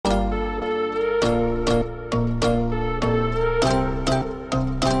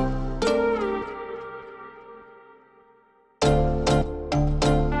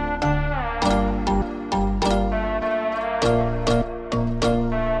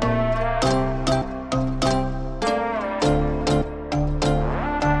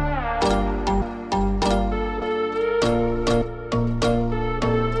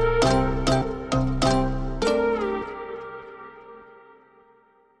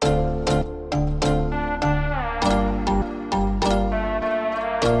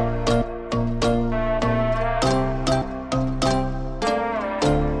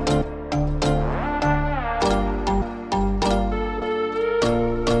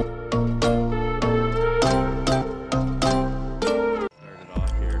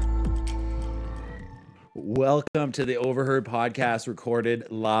Welcome to the Overheard podcast,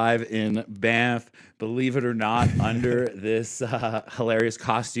 recorded live in Banff. Believe it or not, under this hilarious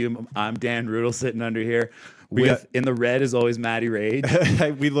costume. I'm Dan Rudel, sitting under here. In the red is always Maddie Rage.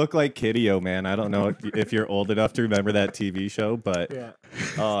 We look like Kitty-O, man. I don't know if you're old enough to remember that TV show, but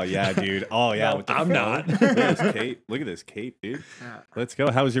oh yeah, dude. Oh yeah, No, I'm not. Look at this cape. Look at this cape, dude. Let's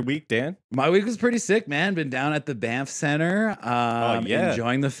go. How was your week, Dan? My week was pretty sick, man. Been down at the Banff Center,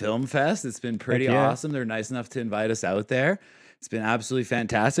 enjoying the film fest. It's been pretty awesome. They're nice enough to invite us out there. It's been absolutely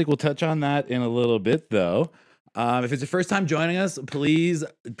fantastic. We'll touch on that in a little bit, though. If it's your first time joining us, please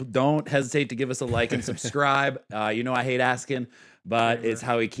don't hesitate to give us a like and subscribe. You know I hate asking, but it's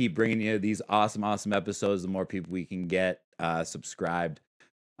how we keep bringing you these awesome episodes. The more people we can get subscribed,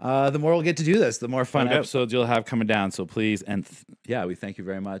 the more we'll get to do this. The more fun episodes you'll have coming down. So please, and we thank you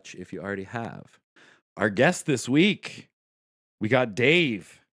very much if you already have. Our guest this week, we got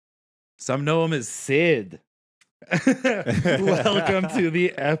Dave. Some know him as Sid. Welcome to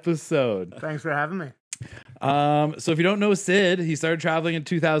the episode. Thanks for having me. So if you don't know Sid, he started traveling in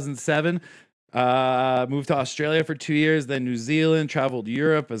 2007, moved to Australia for 2 years, then New Zealand, traveled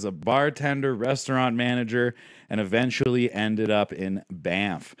Europe as a bartender, restaurant manager, and eventually ended up in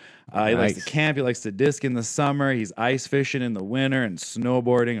Banff. He likes to camp, he likes to disc in the summer, he's ice fishing in the winter and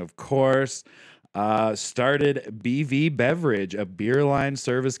snowboarding, of course. Started BV Beverage, a beer line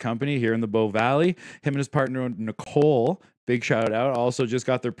service company here in the Bow Valley. Him and his partner Nicole, big shout out, also just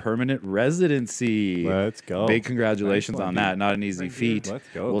got their permanent residency. Let's go. Big congratulations on that. Not an easy feat. Let's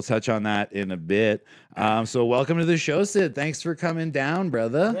go. We'll touch on that in a bit. So welcome to the show, Sid. Thanks for coming down,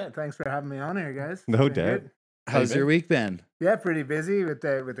 brother. Yeah, thanks for having me on here, guys. No doubt. How's your week been? Yeah, pretty busy with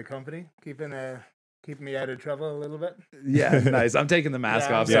the company, keeping me out of trouble a little bit. Yeah, nice. I'm taking the mask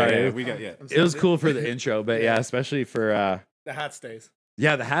off. Sorry. It was cool for the intro, but especially for the hat stays.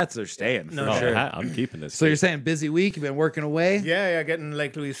 Yeah, the hats are staying. No, sure. I'm keeping this. So you're saying busy week? You've been working away? Yeah, getting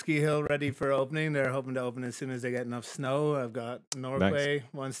Lake Louise Ski Hill ready for opening. They're hoping to open as soon as they get enough snow. I've got Norway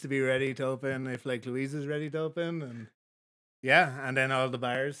wants to be ready to open if Lake Louise is ready to open, and and then all the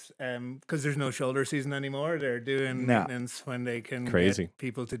bars, because there's no shoulder season anymore. They're doing maintenance when they can get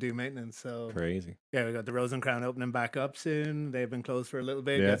people to do maintenance. So crazy. Yeah, we got the Rose and Crown opening back up soon. They've been closed for a little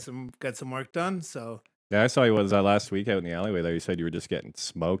bit. Get some work done. So. Yeah, I saw you last week out in the alleyway there. You said you were just getting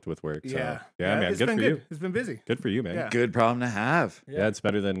smoked with work. So. Yeah, man, good for you. It's been busy. Good for you, man. Yeah. Good problem to have. Yeah, it's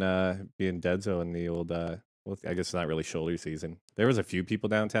better than being deadzo in the old, well, I guess it's not really shoulder season. There was a few people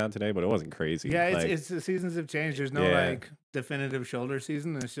downtown today, but it wasn't crazy. Yeah, it's the seasons have changed. There's no definitive shoulder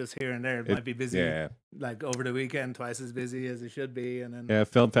season. It's just here and there. It might be busy like over the weekend, twice as busy as it should be. And then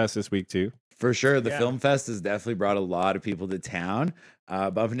Film Fest this week too. For sure. The Film Fest has definitely brought a lot of people to town,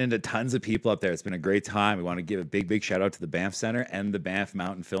 bumping into tons of people up there. It's been a great time. We want to give a big shout out to the Banff Center and the Banff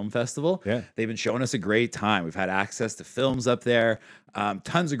Mountain Film Festival. Yeah. They've been showing us a great time. We've had access to films up there.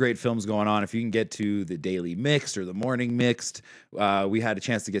 Tons of great films going on. If you can get to the Daily Mixed or the Morning Mixed, we had a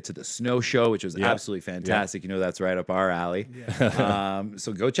chance to get to the Snow Show, which was absolutely fantastic. You know, that's right up our alley.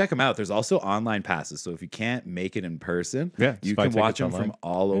 So go check them out. There's also online passes. So if you can't make it in person, you can watch them from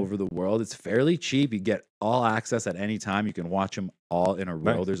all over the world. It's fairly cheap. You get all access at any time. You can watch them all in a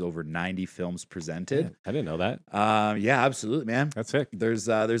row. There's over 90 films presented. Yeah, I didn't know that. Yeah, absolutely, man. That's sick. There's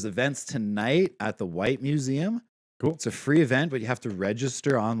events tonight at the White Museum. Cool. It's a free event, but you have to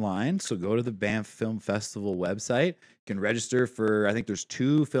register online. So go to the Banff Film Festival website. You can register for, I think there's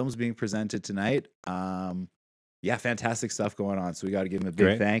 2 films being presented tonight. Fantastic stuff going on. So we got to give him a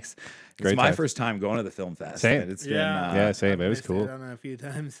big thanks. It's my first time going to the Film Fest. Same. It's been, same. It was cool. I've done it a few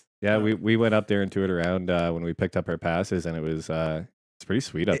times. Yeah, we went up there and toured around when we picked up our passes, and it was it's pretty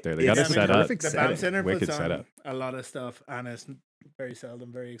sweet up there. They got it set up. The Banff Center puts on setup. A lot of stuff, and it's very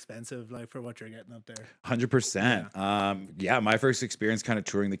seldom very expensive, like for what you're getting up there. 100%. My first experience kind of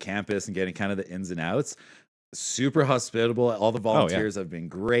touring the campus and getting kind of the ins and outs. Super hospitable. All the volunteers have been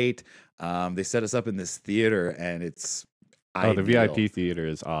great. They set us up in this theater, and it's the VIP theater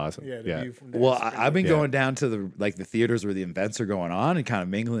is awesome. Well, I've been going down to the theaters where the events are going on and kind of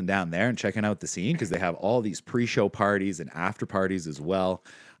mingling down there and checking out the scene, because they have all these pre-show parties and after parties as well.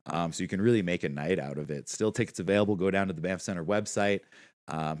 So you can really make a night out of it. Still tickets available. Go down to the Banff Center website.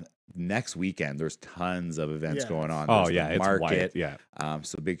 Next weekend, there's tons of events going on. There's the market.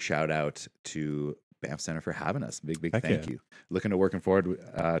 So big shout out to Banff Center for having us. Big thank you. Looking forward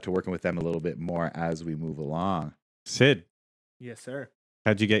to working with them a little bit more as we move along. Sid. Yes, sir.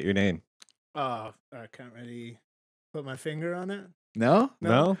 How'd you get your name? I can't really put my finger on it. No.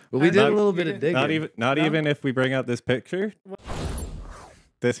 Well, we did a little bit of digging. Not even if we bring out this picture.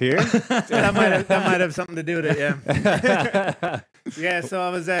 This here? that might have something to do with it. Yeah. So I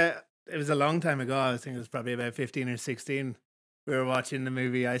was it was a long time ago. I think it was probably about 15 or 16. We were watching the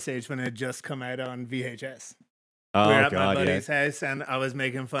movie Ice Age when it had just come out on VHS. Oh, we were at God, my buddy's house, and I was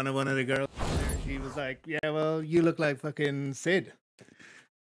making fun of one of the girls. She was like, "Yeah, well, you look like fucking Sid."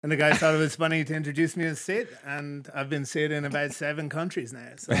 And the guy thought it was funny to introduce me as Sid, and I've been Sid in about 7 countries now.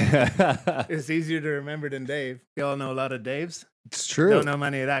 So it's easier to remember than Dave. You all know a lot of Daves. It's true. Don't know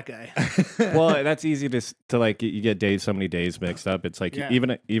many of that guy. Well, that's easy to like. You get Dave so many Daves mixed up. It's like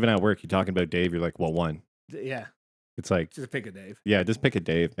even at work, you're talking about Dave. You're like, well, one. Yeah. It's like just pick a Dave. Yeah, just pick a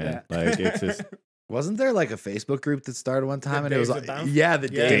Dave, man. Yeah. Like it's just. Wasn't there like a Facebook group that started one time and it was like, Banff? yeah, the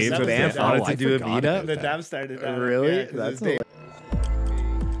Daves of Banff wanted to do a meetup. The Dav started that. Really? Yeah, That's there's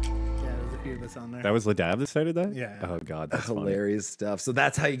a few of us on there. That was Ladav that started that? Yeah. Oh, God. That's hilarious stuff. So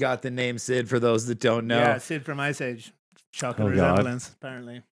that's how you got the name Sid for those that don't know. Yeah, Sid from Ice Age. Shocking Oh, resemblance,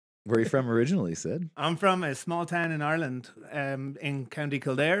 apparently. Where are you from originally, Sid? I'm from a small town in Ireland, in County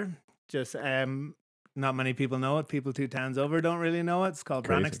Kildare. Just not many people know it. People 2 towns over don't really know it. It's called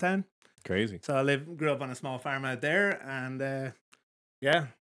Crazy. Brannockstown. Crazy. So I grew up on a small farm out there, and yeah,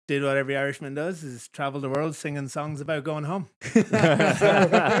 did what every Irishman does: is travel the world singing songs about going home.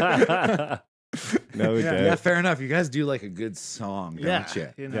 No, yeah, fair enough. You guys do like a good song, don't you?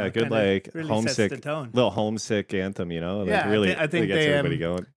 You know, yeah, good kinda like really homesick, sets the tone. little homesick anthem, you know? Like Yeah, really, I think gets they, everybody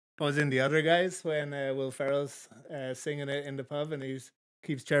going. I was in The Other Guys when Will Ferrell's singing it in the pub, and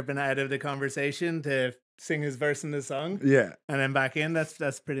keeps chirping out of the conversation to sing his verse in the song. Yeah. And then back in,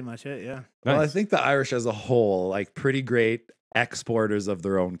 that's pretty much it, yeah. Well, I Nice. think the Irish as a whole, like pretty great exporters of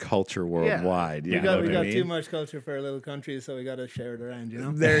their own culture worldwide. We You know got, what we I got mean? too much culture for a little country, so we got to share it around, you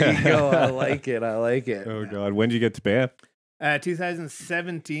know? There you go. I like it. I like it. Oh, God. When did you get to Banff?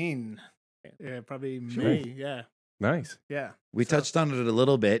 2017. Yeah, probably May. Yeah. Nice. Yeah. We So- touched on it a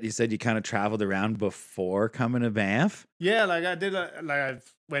little bit. You said you kind of traveled around before coming to Banff. Yeah, like I did, I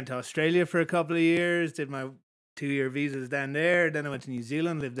went to Australia for a couple of years, did my 2-year visas down there. Then I went to New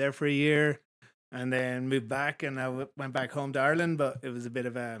Zealand, lived there for a year, and then moved back, and I went back home to Ireland, but it was a bit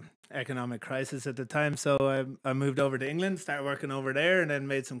of a economic crisis at the time. So I moved over to England, started working over there, and then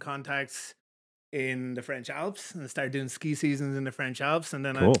made some contacts in the French Alps and started doing ski seasons in the French Alps. And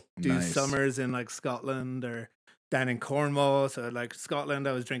then Cool. I do Nice. summers in like Scotland or down in Cornwall. So like Scotland,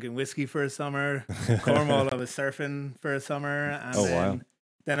 I was drinking whiskey for a summer. Cornwall, I was surfing for a summer. And Oh, wow.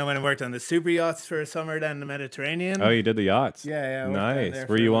 then I went and worked on the super yachts for a summer down in the Mediterranean. Oh, you did the yachts? Yeah, I worked down Nice. there Were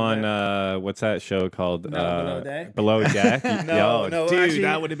for a you little on, bit. what's that show called? No, Below Deck? Below Deck? No, Yo, no, dude, actually-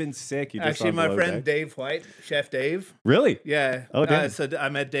 that would have been sick. You just Actually, on my Below friend Deck. Dave White, Chef Dave. Really? Yeah. Oh, damn. So I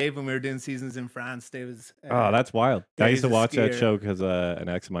met Dave when we were doing seasons in France. Dave was. Oh, that's wild. yeah, I used to he's a watch that skier. show because an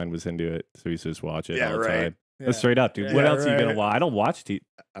ex of mine was into it, so we used to just watch it Yeah, all the right. time. yeah. That's straight up, dude. Yeah, What else are you gonna right. watch? I don't watch TV.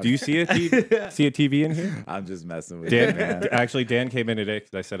 Do you see a TV? See a TV in here? I'm just messing with you, Dan, man. actually, Dan came in today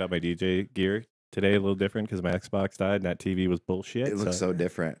because I set up my DJ gear today a little different because my Xbox died and that TV was bullshit. It looks so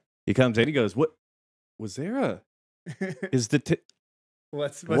different. He comes in, he goes, "What was there a? Is the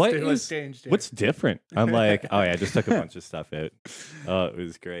what's changed? Here? what's different?" I'm like, "Oh yeah, I just took a bunch of stuff out." Oh, it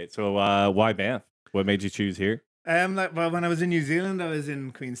was great. So why Banff? What made you choose here? Well, when I was in New Zealand, I was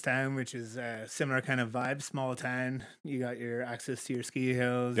in Queenstown, which is a similar kind of vibe, small town. You got your access to your ski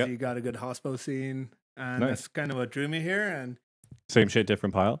hills. Yep. You got a good hospo scene, and Nice. that's kind of what drew me here. And Same shit,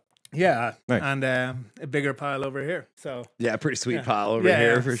 different pile. yeah, Nice. and a bigger pile over here. So Yeah, pretty sweet yeah. pile over Yeah,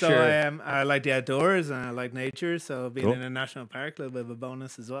 here for so sure. I like the outdoors and I like nature. So being Cool. in a national park, a little bit of a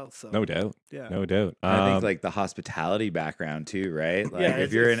bonus as well. So No doubt. yeah, No doubt. I think like the hospitality background too, right? Like Yeah,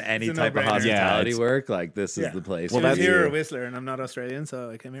 if you're in it's any a type of no-brainer. hospitality Yeah, work, like this is Yeah. the place. Well, for I was that's- here you. a Whistler, and I'm not Australian, so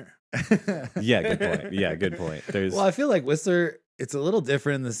I came here. yeah, good point. Yeah, good point. There's Well, I feel like Whistler, it's a little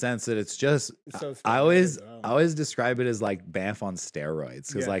different in the sense that it's just. It's so I spread out always, as well. I always describe it as like Banff on steroids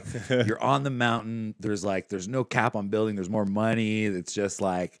because Yeah. like you're on the mountain. There's no cap on building. There's more money. It's just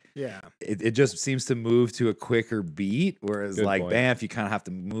like Yeah, it just seems to move to a quicker beat. Whereas Good like point. Banff, you kind of have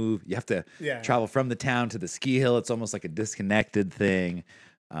to move. You have to yeah. travel from the town to the ski hill. It's almost like a disconnected thing.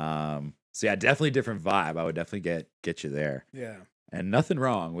 So yeah, definitely different vibe. I would definitely get you there. Yeah, And nothing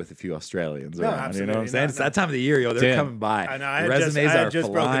wrong with a few Australians No, around. You know what I'm absolutely saying? not, It's no. that time of the year, yo. They're Damn. coming by. I know. I The had just, resumes I had are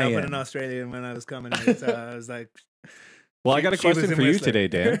just broken up flying. with an Australian when I was coming here, so I was like, well, I got a she was question in for you Whistler. today,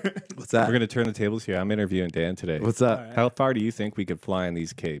 Dan. What's that? We're gonna turn the tables here. I'm interviewing Dan today. What's up? Alright. How far do you think we could fly in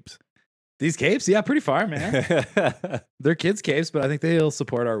these capes? These capes? Yeah, pretty far, man. They're kids' capes, but I think they'll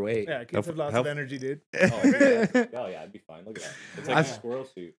support our weight. yeah, kids have lots how- of energy, dude. Oh yeah, I'd be fine. Look at that. It's like a squirrel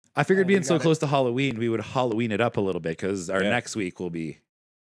suit. I figured Oh, being you so got it. close to Halloween, we would Halloween it up a little bit because our Yeah. next week will be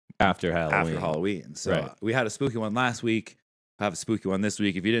After Halloween. after Halloween. So Right. we had a spooky one last week. have a spooky one this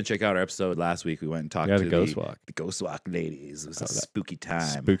week. If you didn't check out our episode last week, we went and talked to the Ghost Walk. The Ghost Walk ladies. It was a spooky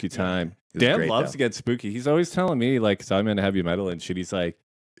time. Spooky time. Dan loves to get spooky. He's always telling me, like, because I'm into heavy metal and shit. He's like,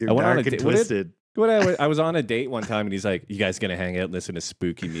 I went on a date. Twisted. I was on a date one time and he's like, "You guys gonna hang out and listen to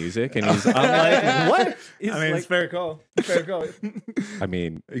spooky music?" And I'm like, "What?" It's fair call. Fair call. I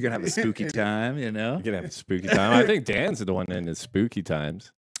mean, you're gonna have a spooky time, you know. You're gonna have a spooky time. I think Dan's the one in his spooky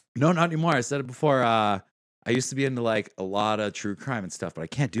times. No, not anymore. I said it before. I used to be into like a lot of true crime and stuff, but I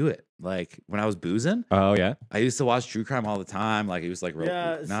can't do it. Like when I was boozing. Oh yeah. I used to watch true crime all the time. Like it was like real.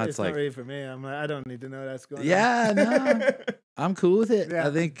 Yeah, now it's like not really for me. I'm like, I don't need to know that's going on. Yeah, no, I'm cool with it. Yeah.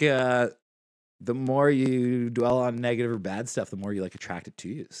 I think the more you dwell on negative or bad stuff, the more you like attract it to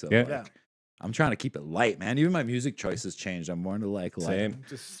you. So like, I'm trying to keep it light, man. Even my music choices changed. I'm more into like same.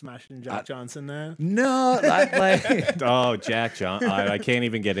 Just smashing Jack Johnson now. No, like oh, Jack Johnson. I can't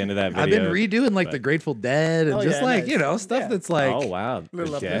even get into that video. I've been redoing like the Grateful Dead and just like you know stuff that's like oh wow,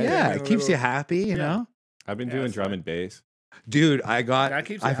 it keeps you happy. You know, I've been doing drum and bass. Dude, I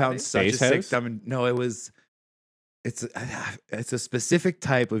found such bass a sick house? drum. No, it's a specific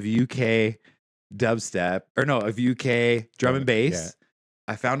type of UK dubstep of UK drum and bass. Yeah.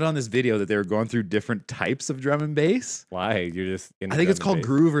 I found it on this video that they were going through different types of drum and bass. Why? You're just I think it's called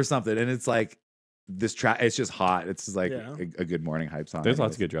Groove or something, and it's like this track. It's just hot. It's just like a good morning hype song. There's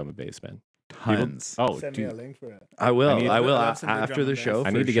lots of good drum and bass, man. Tons. Send me a link for it. I will after the show. I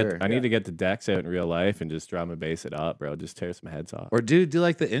need to get the decks out in real life and just drum and bass it up, bro. Just tear some heads off. Or do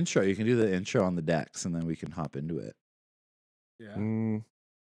like the intro. You can do the intro on the decks, and then we can hop into it. Yeah.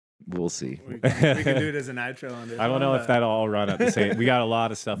 We'll see. We can do it as an outro on this. I don't know if that'll all run at the same. We got a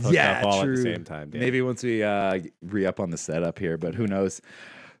lot of stuff hooked up all at the same time. Dave. Maybe once we re-up on the setup here, but who knows?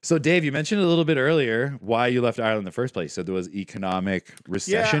 So, Dave, you mentioned a little bit earlier why you left Ireland in the first place. So there was economic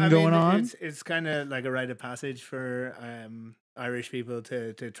recession going on. It's kind of like a rite of passage for Irish people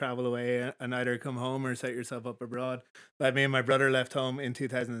to travel away and either come home or set yourself up abroad. Like me and my brother left home in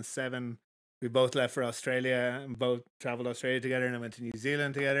 2007. We both left for Australia and both traveled Australia together, and I went to New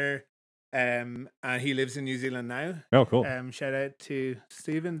Zealand together. And he lives in New Zealand now. Oh, cool. Shout out to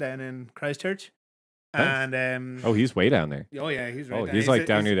Stephen down in Christchurch. Thanks. And oh, he's way down there. Oh yeah, he's right. He's like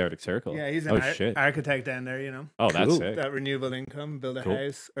down near the Arctic Circle. Yeah, he's an architect down there. You know. Oh, that's sick. That renewable income, build a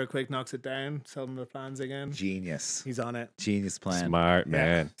house, earthquake knocks it down, sell them the plans again. Genius. He's on it. Genius plan. Smart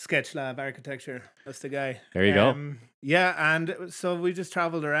man. Sketch lab architecture. That's the guy. There you go. Yeah, and so we just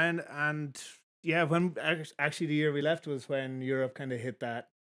traveled around, and when actually the year we left was when Europe kind of hit that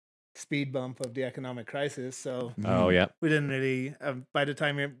speed bump of the economic crisis. So we didn't really by the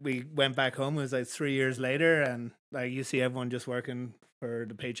time we went back home, it was like 3 years later, and like you see everyone just working for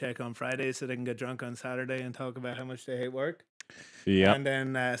the paycheck on Friday so they can get drunk on Saturday and talk about how much they hate work. And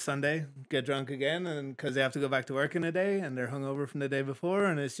then Sunday get drunk again, and because they have to go back to work in a day and they're hungover from the day before,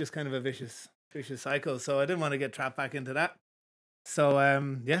 and it's just kind of a vicious cycle. So I didn't want to get trapped back into that. So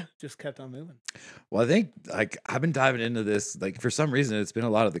just kept on moving. Well, I think like I've been diving into this, like for some reason it's been a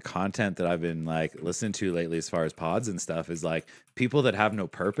lot of the content that I've been like listening to lately as far as pods and stuff is like people that have no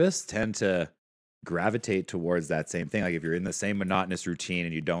purpose tend to gravitate towards that same thing. Like if you're in the same monotonous routine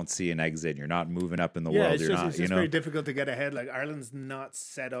and you don't see an exit, you're not moving up in the world. It's just very difficult to get ahead. Like Ireland's not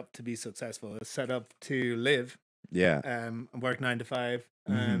set up to be successful. It's set up to live. Work 9 to 5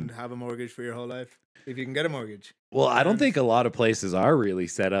 and have a mortgage for your whole life if you can get a mortgage. Well, I don't think a lot of places are really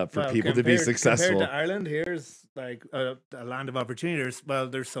set up for people to be successful. Compared to Ireland, here's like a land of opportunity.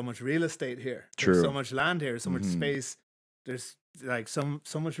 There's so much real estate here. True. There's so much land here, so much space. There's like so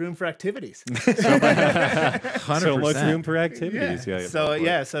much room for activities. 100%. So much room for activities.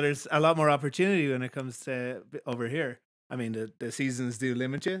 So there's a lot more opportunity when it comes to over here. I mean, the seasons do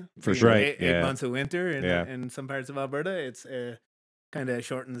limit you. For sure. 8 months of winter in some parts of Alberta. It's kind of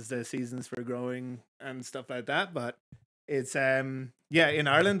shortens the seasons for growing and stuff like that. But it's in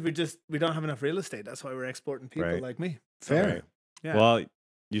Ireland we don't have enough real estate. That's why we're exporting people like me. Fair. Right. Yeah. Well,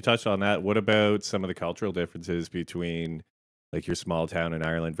 you touched on that. What about some of the cultural differences between like your small town in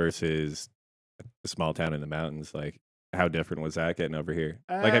Ireland versus a small town in the mountains? Like, how different was that getting over here?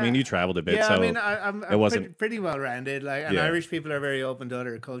 Like, I mean, you traveled a bit, yeah, so I mean, I'm pretty well rounded. Like, and Irish people are very open to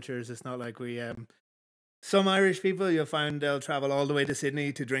other cultures. It's not like we some Irish people you'll find they'll travel all the way to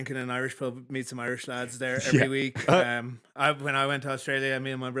Sydney to drink in an Irish pub, meet some Irish lads there every week. When I went to Australia,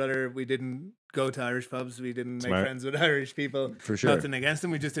 me and my brother, we didn't go to Irish pubs. We didn't make friends with Irish people. For sure. Nothing against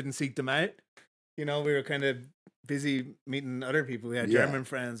them. We just didn't seek them out. You know, we were kind of busy meeting other people. We had German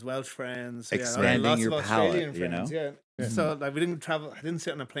friends, Welsh friends, expanding your palate, friends, So like we didn't travel. I didn't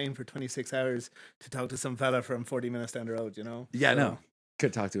sit on a plane for 26 hours to talk to some fella from 40 minutes down the road. You know. Yeah, no.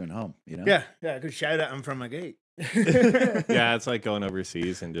 Could talk to him at home. You know. Yeah, I could shout at him from my gate. Yeah, it's like going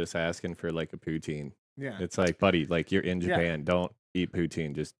overseas and just asking for like a poutine. Yeah. It's like, buddy, like you're in Japan, don't eat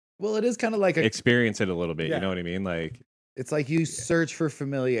poutine. Just Well, it is kind of like experience it a little bit. Yeah. You know what I mean? Like it's like you search for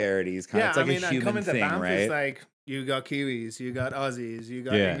familiarities. Kind of, it's like a human coming to thing, Banff right? is like you got Kiwis, you got Aussies, you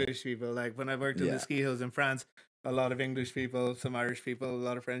got English people. Like when I worked in the ski hills in France, a lot of English people, some Irish people, a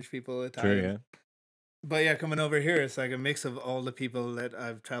lot of French people, Italian. True, yeah. But yeah, coming over here, it's like a mix of all the people that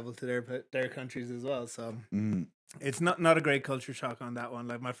I've traveled to their countries as well. So it's not a great culture shock on that one.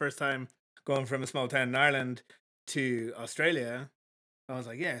 Like my first time going from a small town in Ireland to Australia, I was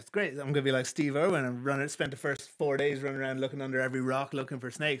like, yeah, it's great. I'm gonna be like Steve Irwin and spent the first 4 days running around looking under every rock looking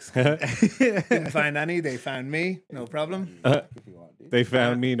for snakes. Didn't find any. They found me, no problem. They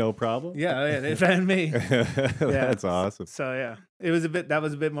found me, no problem. Yeah, they found me. That's awesome. So yeah, that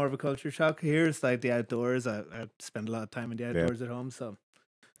was a bit more of a culture shock. Here it's like the outdoors. I spend a lot of time in the outdoors at home. So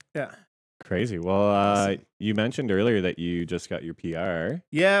yeah. Crazy. Well, you mentioned earlier that you just got your PR.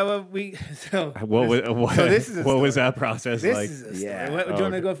 Yeah, well, what was that process like? This is a story. Do you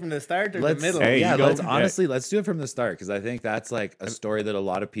want to go from the start or the middle? Hey, let's do it from the start because I think that's like a story that a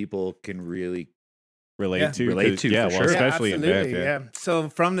lot of people can really relate to. Yeah, well, especially in Banff. Yeah. So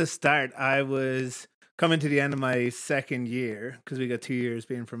from the start, I was coming to the end of my second year because we got 2 years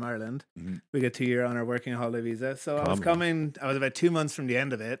being from Ireland. We got 2 year on our working holiday visa. So I was about 2 months from the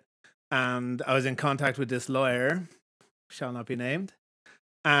end of it. And I was in contact with this lawyer, shall not be named.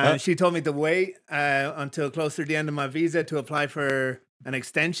 And she told me to wait until closer to the end of my visa to apply for an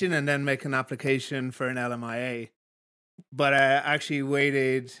extension and then make an application for an LMIA. But I actually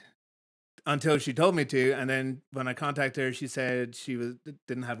waited until she told me to. And then when I contacted her, she said she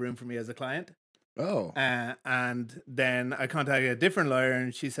didn't have room for me as a client. Oh. And then I contacted a different lawyer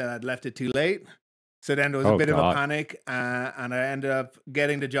and she said I'd left it too late. So then there was a bit of a panic, and I ended up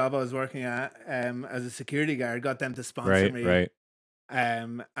getting the job I was working at as a security guard, got them to sponsor me,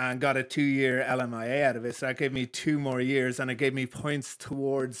 and got a 2 year LMIA out of it. So that gave me 2 more years, and it gave me points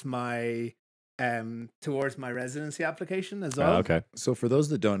towards my residency application as well. Okay. So for those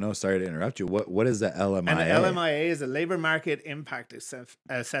that don't know, sorry to interrupt you, what is the LMIA? And the LMIA is a labor market impact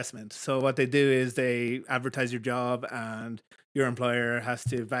assessment. So what they do is they advertise your job and your employer has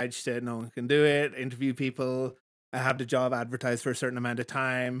to vouch that no one can do it, interview people, have the job advertised for a certain amount of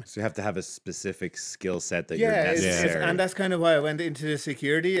time. So you have to have a specific skill set that you're necessary. And that's kind of why I went into the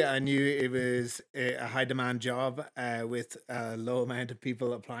security. I knew it was a high demand job with a low amount of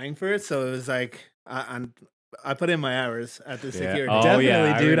people applying for it. So it was like, and I put in my hours at the security. Oh,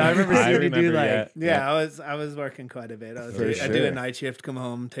 definitely, dude. I remember seeing you do like, I was working quite a bit. I do a night shift, come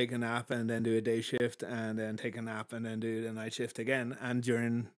home, take a nap, and then do a day shift, and then take a nap, and then do the night shift again. And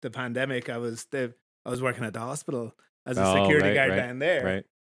during the pandemic, I was working at the hospital as a security guard down there. Right.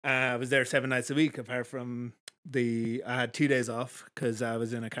 I was there 7 nights a week, apart from I had 2 days off because I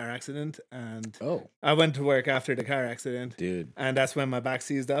was in a car accident, and I went to work after the car accident, dude. And that's when my back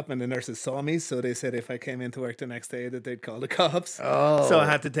seized up, and the nurses saw me, so they said if I came into work the next day that they'd call the cops. So I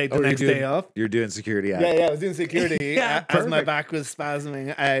had to take the next day off. You're doing security. Yeah, I was doing security as my back was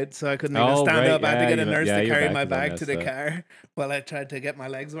spasming out, so I couldn't even stand up. I had to get a nurse to carry my bag to the car while I tried to get my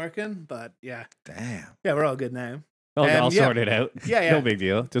legs working. But yeah, we're all good now. I'll sort it out. Yeah. No big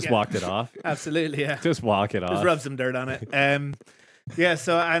deal. Just walked it off. Absolutely, yeah. Just walk it off. Just rub some dirt on it.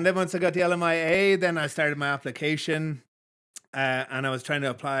 So and then once I got the LMIA, then I started my application, and I was trying to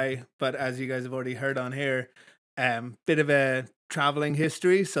apply. But as you guys have already heard on here, bit of a traveling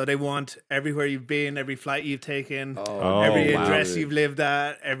history. So they want everywhere you've been, every flight you've taken, every address you've lived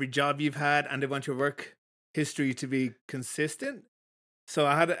at, every job you've had, and they want your work history to be consistent. So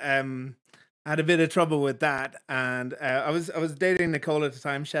I had a bit of trouble with that, and I was dating Nicole at the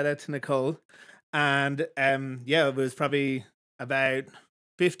time. Shout out to Nicole, and it was probably about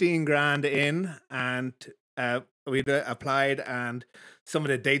 15 grand in, and we applied, and some of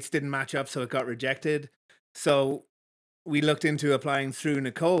the dates didn't match up, so it got rejected. So we looked into applying through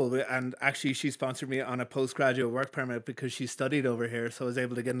Nicole, and actually she sponsored me on a postgraduate work permit because she studied over here, so I was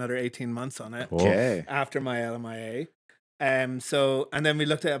able to get another 18 months on it after my LMIA. And then we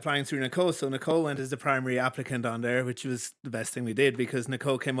looked at applying through Nicole. So Nicole went as the primary applicant on there, which was the best thing we did because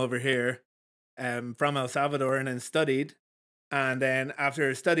Nicole came over here from El Salvador and then studied. And then after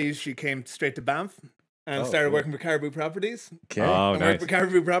her studies, she came straight to Banff and started working for Caribou Properties. Okay. Oh, nice. Worked for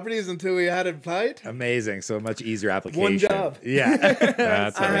Caribou Properties until we had it applied. Amazing. So a much easier application. One job. Yeah.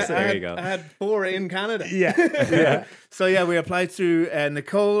 There you go. I had 4 in Canada. Yeah. So we applied through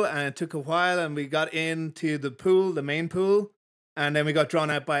Nicole, and it took a while, and we got into the pool, the main pool, and then we got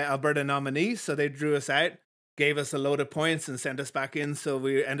drawn out by Alberta nominees, so they drew us out. gave us a load of points and sent us back in. So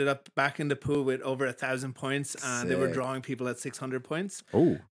we ended up back in the pool with over 1,000 points, and they were drawing people at 600 points.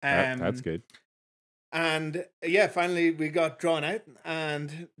 Oh, that's good. And yeah, finally we got drawn out,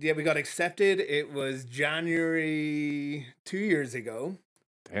 and yeah, we got accepted. It was January 2 years ago.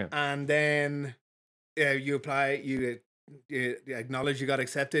 Damn. And then you apply, you acknowledge you got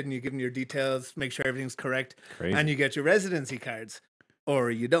accepted, and you give them your details, make sure everything's correct. Crazy. And you get your residency cards,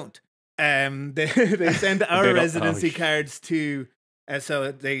 or you don't. They send our residency cards to,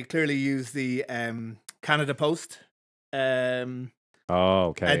 so they clearly use the Canada Post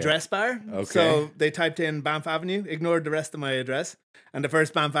address bar. Okay. So they typed in Banff Avenue, ignored the rest of my address, and the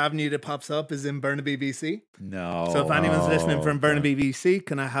first Banff Avenue that pops up is in Burnaby, BC. No. So if anyone's listening from Burnaby, BC,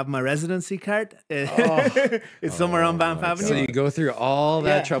 can I have my residency card? It's somewhere on Banff Avenue. So you go through all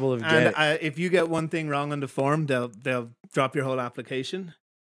that trouble of getting. And if you get one thing wrong on the form, they'll drop your whole application,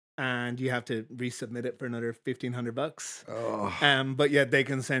 and you have to resubmit it for another $1,500. But yeah, they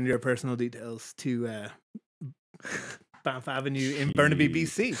can send your personal details to Banff Avenue in Burnaby,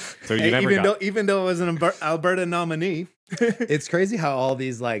 BC. So you never even though I was an Alberta nominee. It's crazy how all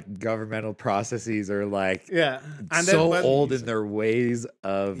these like governmental processes are like and so old in their ways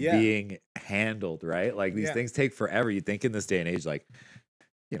of being handled, right? Like these things take forever. You'd think in this day and age, like,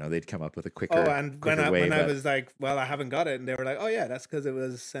 you know, they'd come up with a quicker. When I was like, well, I haven't got it, and they were like, oh yeah, that's because it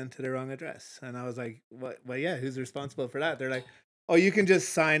was sent to the wrong address, and I was like, what? Well, yeah, who's responsible for that? They're like, oh, you can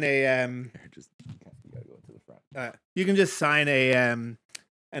just sign a you gotta go to the front. You can just sign a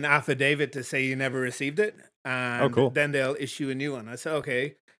an affidavit to say you never received it, and then they'll issue a new one. I said,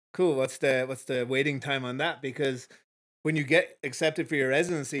 okay, cool. What's the waiting time on that? Because when you get accepted for your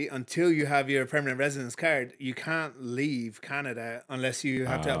residency, until you have your permanent residence card, you can't leave Canada unless you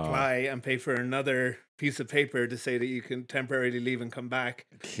have to apply and pay for another piece of paper to say that you can temporarily leave and come back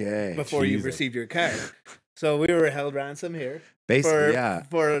before you've received your card. So we were held ransom here. Basically,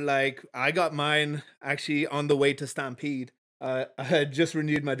 for like, I got mine actually on the way to Stampede. I had just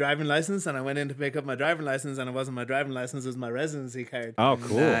renewed my driving license, and I went in to pick up my driving license, and it wasn't my driving license, it was my residency card. Oh,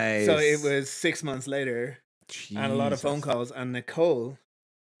 cool. Nice. So it was 6 months later. And a lot of phone calls. And Nicole,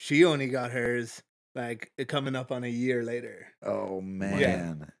 she only got hers like coming up on a year later. Oh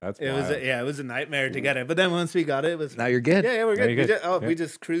man, that's it wild. It was a nightmare to get it. But then once we got it, it was now you're good. Yeah, we're good. Good. We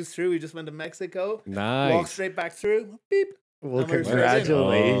just cruised through. We just went to Mexico. Nice. Walked straight back through. Beep. Well,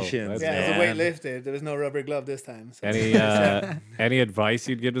 congratulations. It was a weight lifted. There was no rubber glove this time. So. Any advice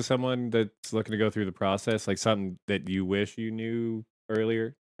you'd give to someone that's looking to go through the process, like something that you wish you knew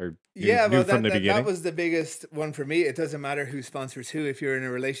earlier? Or knew from the beginning? That was the biggest one for me. It doesn't matter who sponsors who. If you're in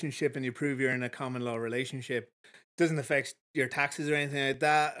a relationship and you prove you're in a common law relationship, it doesn't affect your taxes or anything like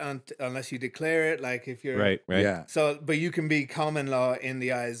that unless you declare it. Like if you're right. Yeah. So, but you can be common law in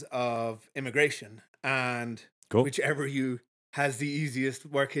the eyes of immigration, and whichever you has the easiest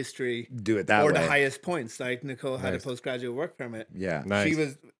work history, do it that way, or the highest points. Like Nicole had a postgraduate work permit. Yeah,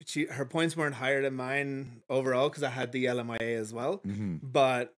 nice. Her points weren't higher than mine overall because I had the LMIA as well. Mm-hmm.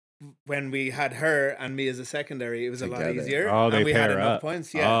 But when we had her and me as a secondary, it was a lot easier. Oh, and we pair had enough up.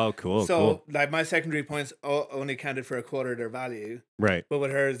 points. Yeah. Oh, cool. So like my secondary points only counted for a quarter of their value. Right. But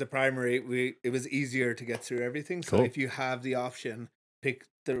with her as the primary, it was easier to get through everything. So if you have the option, pick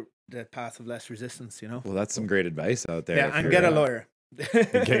the path of less resistance. You know. Well, that's some great advice out there. Yeah, and get a lawyer. I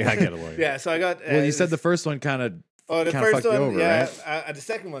get a lawyer. Yeah, so I got. Well, you said the first one kind of. Oh, the first one, over, yeah. The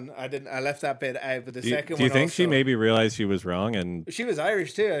second one, I didn't. I left that bit out, but the second one. Do you think she maybe realized she was wrong and she was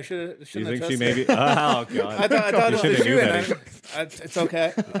Irish too? I should. Do you think she maybe? Oh God! I thought it was the shoe. It's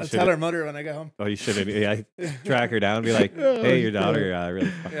okay. I'll tell her mother when I get home. Oh, you should have. Yeah, track her down. And be like, hey, your daughter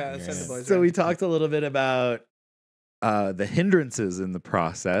really. Yeah, send the boys. So we talked a little bit about the hindrances in the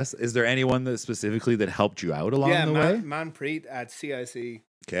process. Is there anyone that specifically that helped you out along the way? Manpreet at CIC.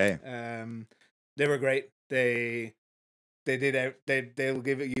 Okay. They were great. They will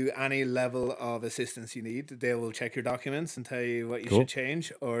give you any level of assistance you need. They will check your documents and tell you what you should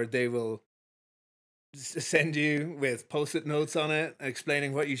change, or they will send you with post-it notes on it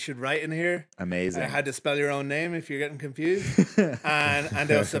explaining what you should write in here. Amazing. I had to spell your own name if you're getting confused. and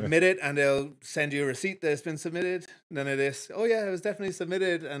they'll submit it, and they'll send you a receipt that it's been submitted. None of this, oh yeah, it was definitely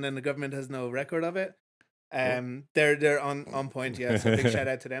submitted, and then the government has no record of it. They're on point. Yeah, so big shout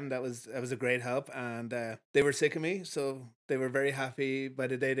out to them. That was a great help, and they were sick of me, so they were very happy by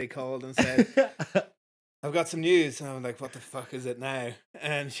the day they called and said, I've got some news. And I'm like, what the fuck is it now?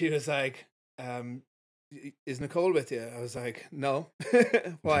 And she was like, is Nicole with you? I was like, no.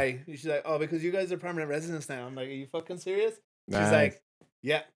 Why? She's like, oh, because you guys are permanent residents now. I'm like, are you fucking serious? She's like,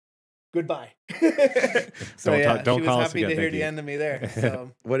 yeah. goodbye. Don't yeah, don't she call was us happy again. to hear Thank the you. end of me there.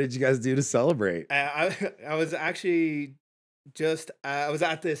 So What did you guys do to celebrate? I was actually just I was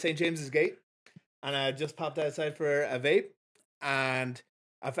at the St. James's Gate, and I just popped outside for a vape, and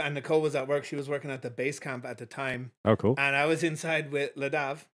I found Nicole was at work. She was working at the base camp at the time, Oh, cool. and I was inside with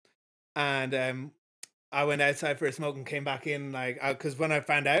Ladav, and I went outside for a smoke and came back in because when I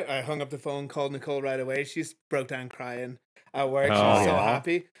found out, I hung up the phone, called Nicole right away. She's broke down crying at work. She was so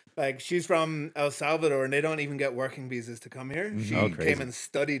happy. Like, she's from El Salvador and they don't even get working visas to come here. She came and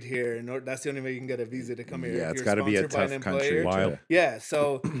studied here, and that's the only way you can get a visa to come here. Yeah, if it's you're got to be a sponsored by an tough country. employer. Wild. Yeah,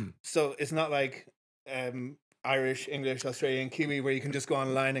 so it's not like Irish, English, Australian, Kiwi, where you can just go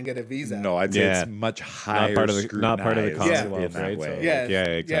online and get a visa. No, I'd say it's much higher. Not part of the scrutinized Commonwealth, in that right? way. So, Yeah, yeah,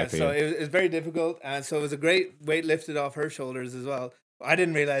 exactly. So it was very difficult, and so it was a great weight lifted off her shoulders as well. I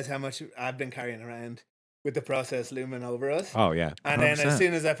didn't realize how much I've been carrying around with the process looming over us. Oh yeah. And 100%. then as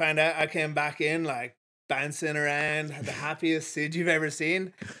soon as I found out, I came back in like bouncing around, the happiest Sid you've ever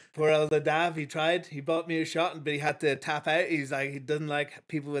seen. Poor old Dav, he tried. He bought me a shot, but he had to tap out. He's like, he doesn't like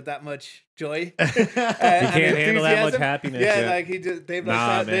people with that much joy. He can't handle that much happiness. Yeah, like he just Dave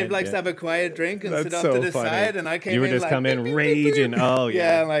likes to have a quiet drink and sit off to the side. And I came in. You were just come in raging. Oh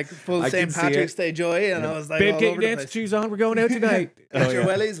yeah. Yeah, like full St. Patrick's Day joy, and I was like, Babe, all get over your the dance place. shoes on. We're going out tonight. Get your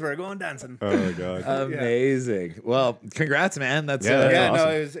wellies, we're going dancing. Oh god. Amazing. Well, congrats, man. That's Yeah, awesome.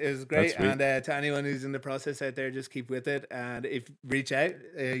 no, it was great. sweet. And to anyone who's in the process out there, just keep with it. And if reach out,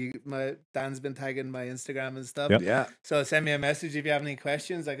 Dan's been tagging my Instagram and stuff. Yep. Yeah. So send me a message if you have any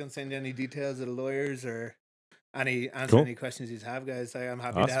questions. I can send you any details of the lawyers or answer Cool. any questions you have, guys. I'm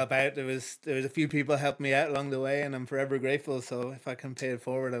happy Awesome. to help out. There was a few people helping me out along the way, and I'm forever grateful. So if I can pay it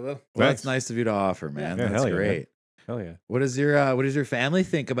forward, I will. Well, Nice. that's nice of you to offer, man. Yeah, That's hell yeah, man. great. Hell yeah. What does your family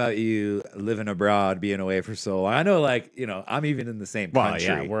think about you living abroad, being away for so long? I know, like, I'm even in the same Well, country.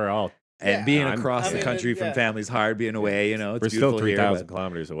 yeah, we're all. And being across the mean, country from family's hard. Being away, it's We're still beautiful 3,000 here, but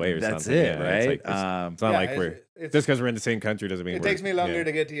kilometers away or that's something. it, Yeah, right? It's not like we're just because we're in the same country doesn't mean It we're, takes me longer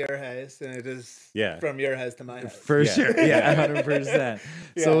to get to your house than it is from your house to my house. For sure, yeah, 100%.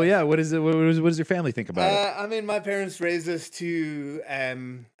 So yeah, what is it? What does your family think about it? I mean, my parents raised us to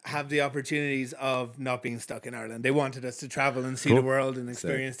have the opportunities of not being stuck in Ireland. They wanted us to travel and see the world and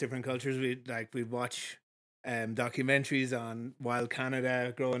experience different cultures. We'd watch documentaries on Wild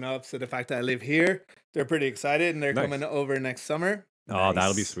Canada growing up. So the fact that I live here, they're pretty excited, and they're coming over next summer. Oh,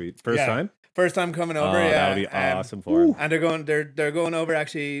 that'll be sweet. First time? First time coming over. Oh, yeah, that'll be awesome for them. And they're going over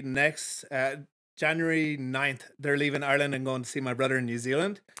actually next January 9th. They're leaving Ireland and going to see my brother in New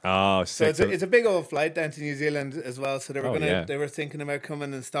Zealand. Oh, So sick. it's a big old flight down to New Zealand as well. So they were thinking about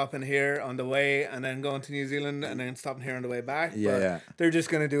coming and stopping here on the way, and then going to New Zealand and then stopping here on the way back. Yeah. They're just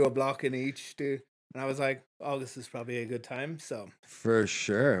gonna do a block in each. And I was like, August is probably a good time. So For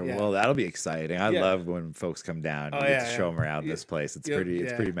sure. Yeah. Well, that'll be exciting. I Yeah. love when folks come down and Oh, get yeah, to yeah. show them around this place. It's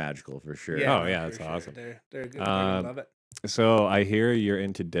pretty magical for sure. Oh, yeah, for that's awesome. They're good. They're gonna love it. So I hear you're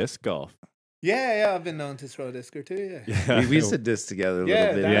into disc golf. Yeah, I've been known to throw a disc or two. Yeah, We used to disc together a yeah.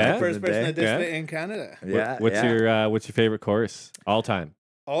 little bit. That's Yeah? the first in the person day. that disc Yeah. it in Canada. Yeah. What's your favorite course all time?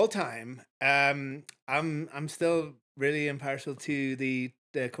 All time. I'm still really impartial to the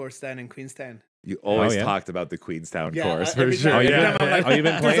course down in Queenstown. You always yeah? talked about the Queenstown Yeah, course for every sure. time- every yeah. time I'm like, Oh, you've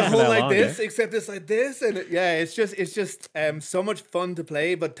been there's playing a for hole that like long, this, eh? except it's like this, and it's just so much fun to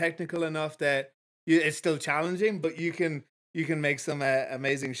play, but technical enough that it's still challenging, but you can make some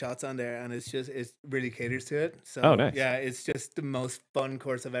amazing shots on there, and it really caters to it. So Oh, nice. yeah, it's just the most fun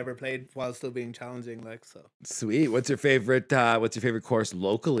course I've ever played while still being challenging. Like so. Sweet. What's your favorite course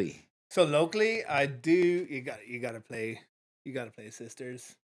locally? So locally, I do. You gotta play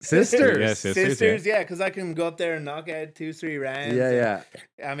Sisters. Sisters. Yeah, Sisters, yeah, because I can go up there and knock out 2-3 rounds. Yeah.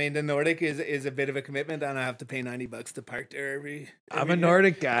 I mean, the Nordic is a bit of a commitment, and I have to pay $90 to park there every I'm a year.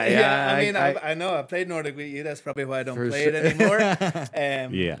 Nordic guy. Yeah, I know I played Nordic with you. That's probably why I don't For play sure. it anymore.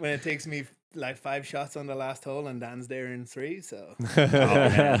 Yeah. When it takes me like 5 shots on the last hole, and Dan's there in 3. So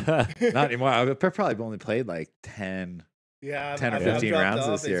Not anymore. I've probably only played like 10. yeah, 10 or I've 15 dropped rounds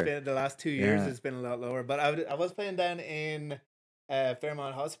off. this year. It's been the last 2 years. Yeah. It's been a lot lower. But I was playing down in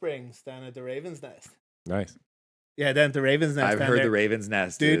Fairmont Hot Springs, down at the Raven's Nest. Nice. Yeah, down at the Raven's Nest. I've down heard there. the Raven's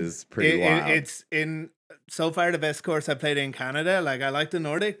Nest Dude, is pretty wild. It's in so far the best course I played in Canada. Like I like the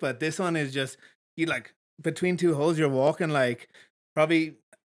Nordic, but this one is just you like between 2 holes you're walking like probably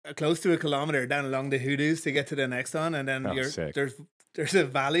close to a kilometer down along the hoodoos to get to the next one, and then Sick. there's a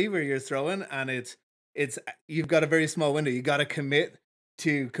valley where you're throwing, and it's you've got a very small window. You got to commit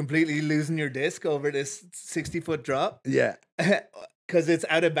to completely losing your disc over this 60-foot drop. Yeah. Because it's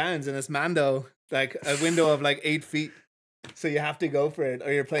out of bounds and it's Mando, like a window of like 8 feet. So you have to go for it,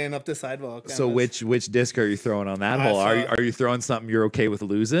 or you're playing up the sidewalk. So which disc are you throwing on that hole? Are you throwing something you're okay with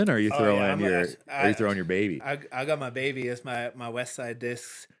losing, or are you throwing are you throwing your baby? I got my baby. It's my West Side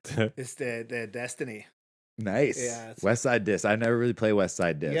discs. It's the Destiny. Nice. Yeah, West Side disc. I never really play West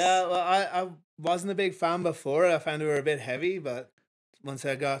Side disc. Yeah, well, I wasn't a big fan before. I found they were a bit heavy, but once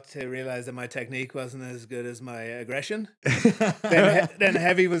I got to realize that my technique wasn't as good as my aggression, then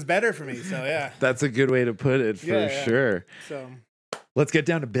heavy was better for me. So yeah, that's a good way to put it for sure. So let's get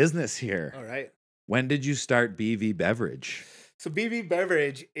down to business here. All right. When did you start BV Beverage? So BV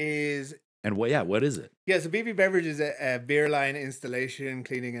Beverage is... And what is it? Yeah, so BV Beverage is a beer line installation,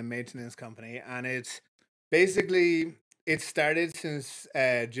 cleaning and maintenance company. And it's basically, it started since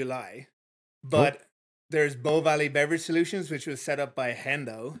July. But there's Bow Valley Beverage Solutions, which was set up by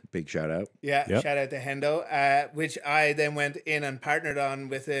Hendo. Big shout out. Yeah, shout out to Hendo, which I then went in and partnered on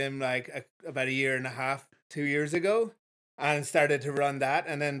with him like about a year and a half, 2 years ago. And started to run that.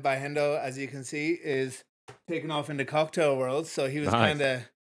 And then by Hendo, as you can see, is taking off in the cocktail world. So he was kind of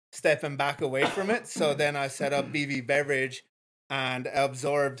stepping back away from it. So then I set up BV Beverage and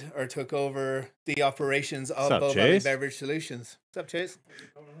absorbed or took over the operations of Bow Valley Beverage Solutions. What's up, Chase?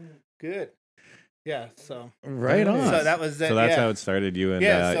 Good. Yeah, so right on. So that was so that's how it started. You and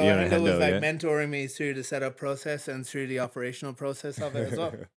so you and Hendo was like mentoring me through the setup process and through the operational process of it as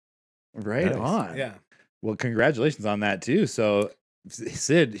well. Right on. Yeah. Well, congratulations on that too. So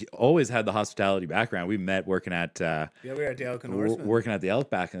Sid always had the hospitality background. We met working at we were at the Elk and Horseman. Working at the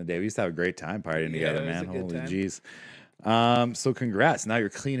Elk back in the day. We used to have a great time partying together, man. Holy jeez. So congrats. Now you're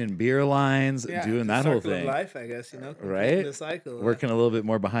cleaning beer lines, doing that whole thing. Life, I guess, right? The cycle. Working a little bit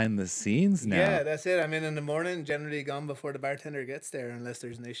more behind the scenes now. Yeah, that's it. I'm in the morning, generally gone before the bartender gets there, unless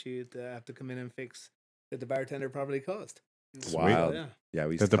there's an issue that I have to come in and fix that the bartender probably caused. Wild. Yeah,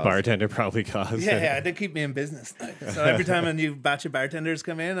 we used that the bartender probably caused. Yeah, they keep me in business. So every time a new batch of bartenders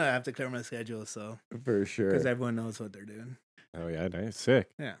come in, I have to clear my schedule. So for sure, because everyone knows what they're doing. Oh yeah, nice, sick.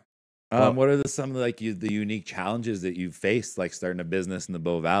 Yeah. What are some of the unique challenges that you've faced, like starting a business in the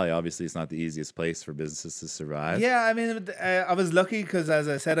Bow Valley? Obviously, it's not the easiest place for businesses to survive. Yeah, I mean, I was lucky because, as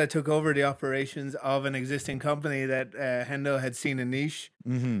I said, I took over the operations of an existing company that Hendo had seen a niche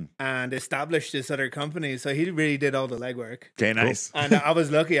and established this other company. So he really did all the legwork. Okay, nice. And I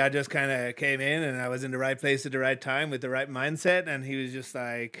was lucky. I just kind of came in and I was in the right place at the right time with the right mindset. And he was just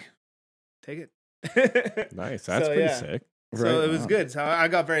like, take it. Nice. That's pretty sick. So it was good. So I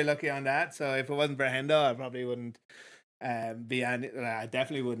got very lucky on that. So if it wasn't for Hendo, I probably wouldn't I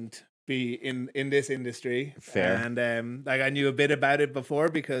definitely wouldn't be in this industry. Fair. And like I knew a bit about it before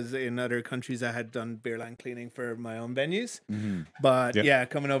because in other countries I had done beer line cleaning for my own venues. But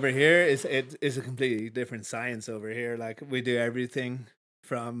coming over here is a completely different science over here. Like we do everything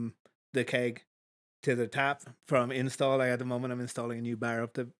from the keg to the tap, from install. Like at the moment, I'm installing a new bar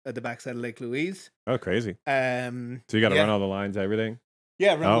up at the backside of Lake Louise. Oh, crazy! So you got to run all the lines, everything.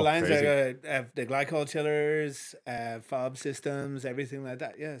 Yeah, run the lines. I got the glycol chillers, fob systems, everything like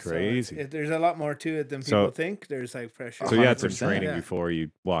that. Yeah, crazy. So there's a lot more to it than people think. There's like pressure. So you had some training before you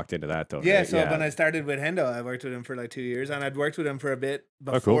walked into that, though. Yeah. Right? So when I started with Hendo, I worked with him for like 2 years, and I'd worked with him for a bit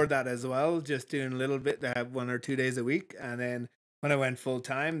before that as well, just doing a little bit, 1 or 2 days a week, and then when I went full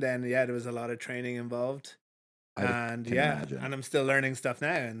time, then there was a lot of training involved, and I'm still learning stuff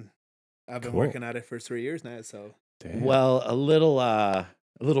now, and I've been working at it for 3 years now. So well, a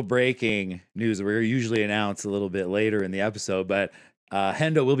little breaking news. We're usually announced a little bit later in the episode, but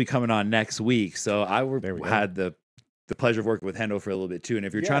Hendo will be coming on next week. So I had the pleasure of working with Hendo for a little bit too. And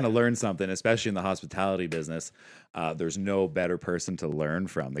if you're trying to learn something, especially in the hospitality business, there's no better person to learn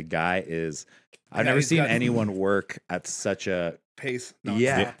from. The guy is. I've never seen anyone work at such a pace. No,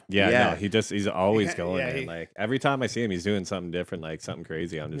 he's always going. And like every time I see him, he's doing something different, like something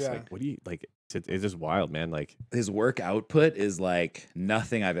crazy. I'm just like, what do you like? It's just wild, man. Like his work output is like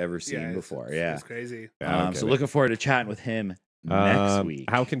nothing I've ever seen before. It's crazy. So looking forward to chatting with him next week.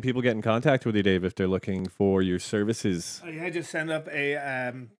 How can people get in contact with you, Dave, if they're looking for your services? Just send up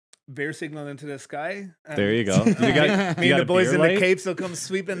a beer signal into the sky. There you go. Me and the boys in the capes will come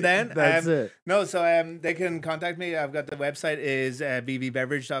sweeping down. That's it. No, so they can contact me. I've got the website is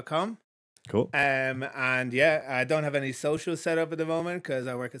bvbeverage.com. Cool. And I don't have any social set up at the moment because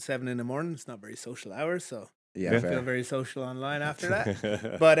I work at 7 a.m. It's not very social hours, so I feel very social online after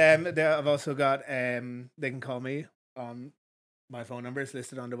that. But I've also got they can call me on my phone number is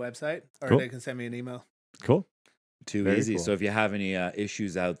listed on the website, or they can send me an email. Cool. Very easy. Cool. So if you have any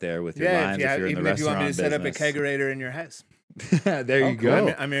issues out there with your lines, if you're in the restaurant business, if you want me to set up a kegerator in your house, there you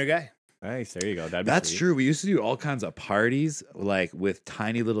go. I'm your guy. Nice. There you go. That's sweet. true. We used to do all kinds of parties, like with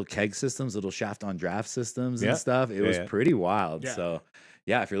tiny little keg systems, little shaft on draft systems and stuff. It was pretty wild. Yeah. So,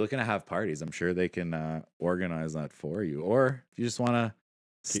 yeah, if you're looking to have parties, I'm sure they can organize that for you. Or if you just want a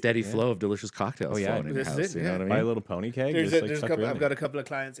steady flow of delicious cocktails flowing in your house, you know what I mean? Buy a little pony keg. I've got a couple of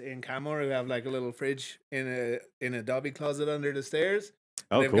clients in Canmore who have like a little fridge in a Dobby closet under the stairs.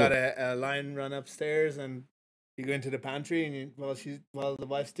 Oh, they've got a line run upstairs, and you go into the pantry, and while the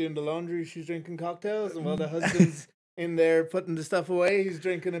wife's doing the laundry, she's drinking cocktails, and while the husband's in there putting the stuff away, he's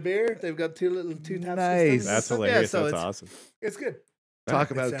drinking a beer. They've got two tap systems. That's hilarious. So that's awesome. It's good.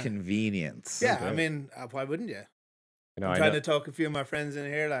 Talk about convenience. Yeah, I mean, why wouldn't you? I'm trying to talk a few of my friends in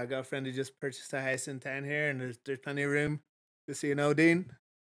here. Like, I got a friend who just purchased a house in town here, and there's plenty of room. Just so you know, Dean,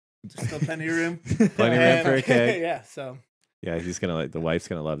 there's still plenty of room. Plenty of room for a keg. Yeah, so. Yeah, the wife's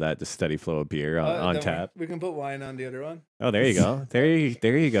gonna love that. Just steady flow of beer on tap. We can put wine on the other one. Oh, there you go. There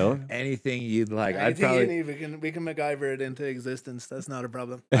you go. Anything you'd like. Anything you need, we can MacGyver it into existence. That's not a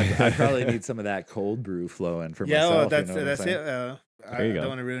problem. I'd probably need some of that cold brew flowing for myself. Yeah, that's it. I don't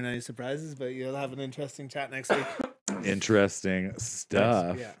want to ruin any surprises, but you'll have an interesting chat next week. Interesting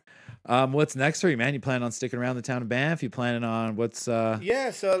stuff. Yeah. What's next for you, man? You planning on sticking around the town of Banff? You planning on what's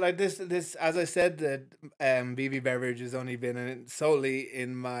Yeah, so like this as I said, that BV Beverage has only been solely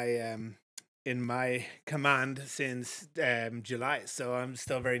in my command since July, so I'm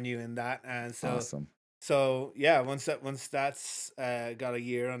still very new in that, and so awesome. So yeah, once that's got a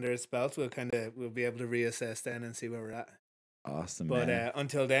year under its belt, we'll be able to reassess then and see where we're at. Awesome. But man.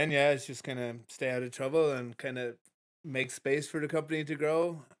 Until then, yeah, it's just kind of stay out of trouble and kind of make space for the company to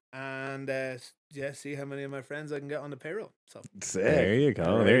grow. And see how many of my friends I can get on the payroll. So sick. There you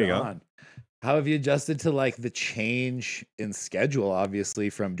go. Right there you on. Go. How have you adjusted to like the change in schedule? Obviously,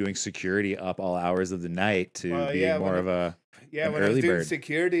 from doing security up all hours of the night to being more of a when I was doing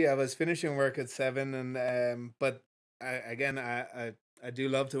security, I was finishing work at 7, and but I do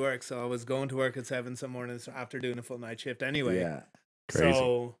love to work, so I was going to work at 7 some mornings after doing a full night shift anyway. Yeah, crazy.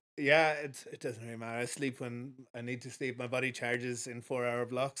 So. Yeah, it doesn't really matter. I sleep when I need to sleep. My body charges in 4-hour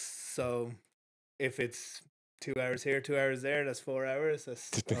blocks. So if it's 2 hours here, 2 hours there, that's 4 hours.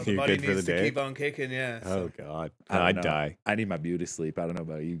 That's all the body needs to keep on kicking. Yeah. Oh God, I'd die. I need my beauty sleep. I don't know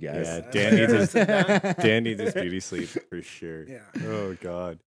about you guys. Yeah, Dan needs his beauty sleep for sure. Yeah. Oh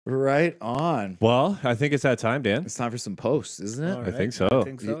God. Right on. Well, I think it's that time, Dan. It's time for some posts, isn't it? Right. I think so. I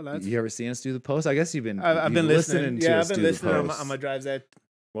think so, lads. You ever seen us do the post? I guess you've been. I've been listening. To I've been listening on my drives out.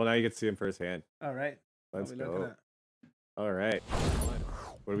 Well, now you get to see him firsthand. All right. Let's go. All right.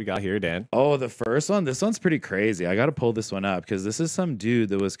 What do we got here, Dan? Oh, the first one. This one's pretty crazy. I got to pull this one up because this is some dude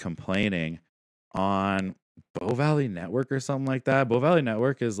that was complaining on Bow Valley Network or something like that. Bow Valley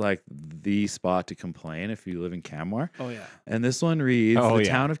Network is like the spot to complain if you live in Canmore. Oh, yeah. And this one reads, the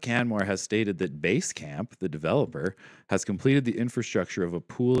town of Canmore has stated that Basecamp, the developer, has completed the infrastructure of a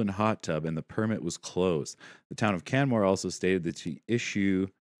pool and hot tub and the permit was closed. The town of Canmore also stated that the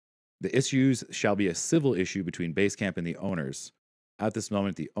issues shall be a civil issue between Basecamp and the owners. At this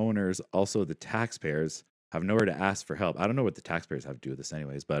moment, the owners, also the taxpayers, have nowhere to ask for help. I don't know what the taxpayers have to do with this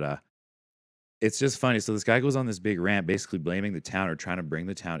anyways, but it's just funny. So this guy goes on this big rant basically blaming the town or trying to bring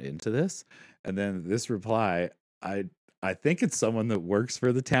the town into this. And then this reply, I think it's someone that works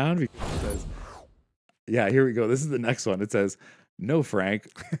for the town because, yeah, here we go. This is the next one. It says, "No,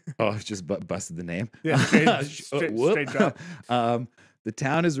 Frank." Oh, I've just busted the name. Yeah, straight drop. The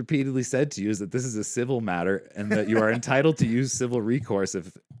town has repeatedly said to you is that this is a civil matter and that you are entitled to use civil recourse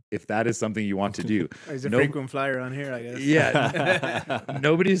if that is something you want to do. He's a frequent flyer on here, I guess. Yeah.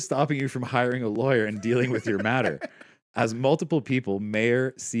 Nobody is stopping you from hiring a lawyer and dealing with your matter. As multiple people,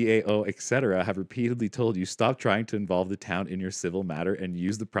 mayor, CAO, etc., have repeatedly told you, stop trying to involve the town in your civil matter and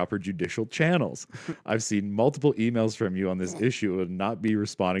use the proper judicial channels. I've seen multiple emails from you on this issue and not be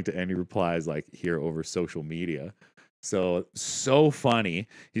responding to any replies like here over social media. So funny.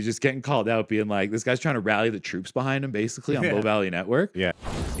 He's just getting called out, being like, this guy's trying to rally the troops behind him, basically, on Bow Valley Network. Yeah.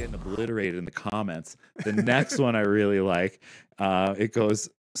 He's getting obliterated in the comments. The next one I really like, it goes,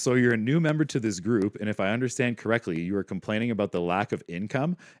 "So you're a new member to this group, and if I understand correctly, you are complaining about the lack of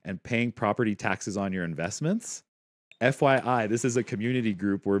income and paying property taxes on your investments? FYI, this is a community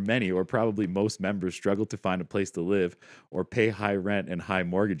group where many or probably most members struggle to find a place to live or pay high rent and high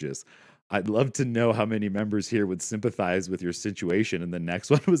mortgages. I'd love to know how many members here would sympathize with your situation." And the next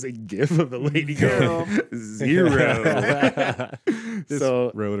one was a gif of a lady going, "0."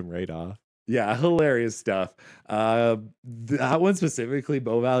 So wrote him right off. Yeah, hilarious stuff. That one specifically,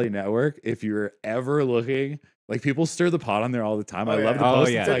 Bow Valley Network, if you're ever looking, like people stir the pot on there all the time. I love the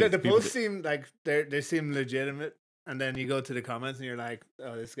posts. The posts seem like they seem legitimate. and then you go to the comments and you're like,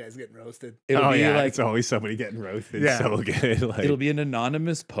 oh, this guy's getting roasted. It'll be like, it's always somebody getting roasted. Yeah. So good. Like, it'll be an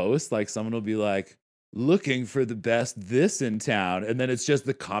anonymous post. Like someone will be like, looking for the best this in town, and then it's just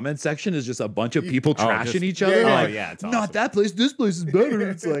the comment section is just a bunch of people trashing each other. Yeah, like, it's awesome. Not that place, this place is better.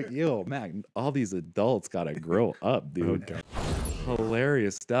 It's like, yo, man, all these adults gotta grow up, dude.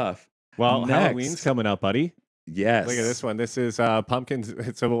 Hilarious stuff. Well, next, Halloween's coming up, buddy. Yes. Look at this one. This is pumpkins.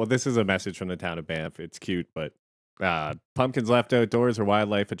 So this is a message from the town of Banff. It's cute, but pumpkins left outdoors are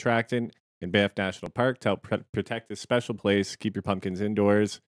wildlife attractant in Banff National Park. To help protect this special place, keep your pumpkins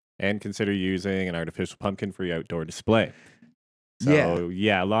indoors and consider using an artificial pumpkin for your outdoor display. So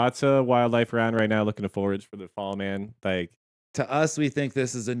yeah, lots of wildlife around right now looking to forage for the fall, man. Like, to us, we think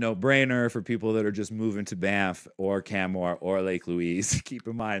this is a no-brainer for people that are just moving to Banff or Canmore or Lake Louise. Keep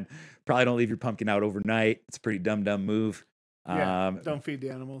in mind, probably don't leave your pumpkin out overnight. It's a pretty dumb move. Yeah, don't feed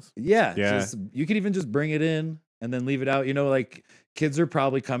the animals. Yeah. You could even just bring it in and then leave it out. You know, like kids are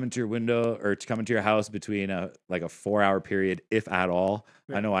probably coming to your window or coming to your house between a 4-hour period, if at all.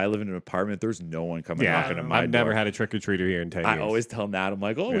 Yeah. I know I live in an apartment. There's no one coming knocking at my door. I've never had a trick-or-treater here in 10 years. I always tell Nat, I'm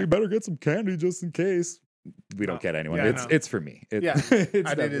like, oh, we better get some candy just in case. We don't get anyone. It's for me. It's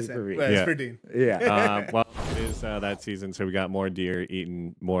I did the same. For me. Well, it's for Dean. Yeah. Well, it is that season, so we got more deer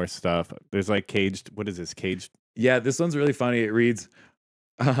eating more stuff. There's like caged. What is this? Caged? Yeah, this one's really funny. It reads,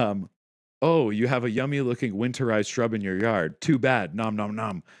 oh, you have a yummy looking winterized shrub in your yard. Too bad. Nom nom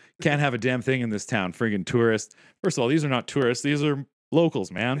nom. Can't have a damn thing in this town. Friggin' tourists. First of all, these are not tourists. These are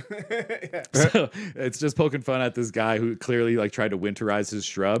locals, man. So it's just poking fun at this guy who clearly like tried to winterize his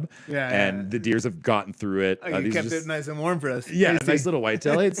shrub. And the deers have gotten through it. You kept it nice and warm for us. Yeah, nice little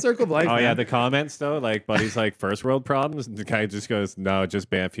whitetail. It's circle of life. Oh, man. Yeah, the comments though, like buddy's like first world problems. And the guy just goes, no, just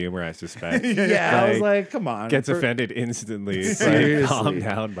Banff humor, I suspect. I was like, come on. Gets offended instantly. It's like, calm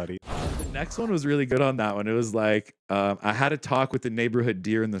down, buddy. The next one was really good on that one. It was like, I had a talk with the neighborhood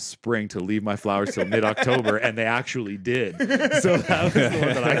deer in the spring to leave my flowers till mid-October, and they actually did. So that was the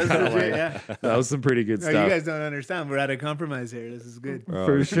one that I kind of like. That was some pretty good stuff. You guys don't understand. We're at a compromise here. This is good.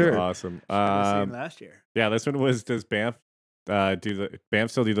 For sure. Awesome. Last year. Yeah, this one was, does Banff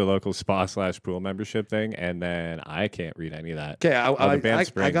Banff still do the local spa/pool membership thing? And then I can't read any of that. Okay,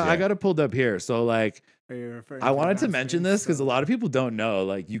 I got it pulled up here. So like, I wanted to mention this because a lot of people don't know.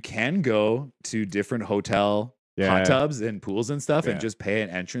 Like, you can go to different hotel hot tubs and pools and stuff and just pay an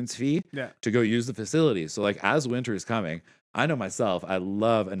entrance fee to go use the facilities. So like, as winter is coming, I know myself, I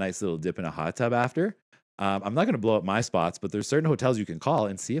love a nice little dip in a hot tub after. I'm not going to blow up my spots, but there's certain hotels you can call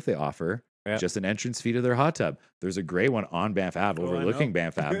and see if they offer just an entrance fee to their hot tub. There's a great one on Banff Ave, overlooking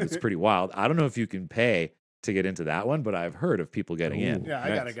Banff Ave. It's pretty wild. I don't know if you can pay to get into that one, but I've heard of people getting in. Yeah,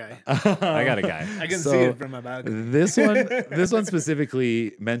 I got a guy. I got a guy. I can see it from my balcony. This one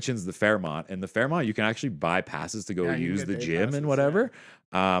specifically mentions the Fairmont, and the Fairmont you can actually buy passes to go use the gym and whatever.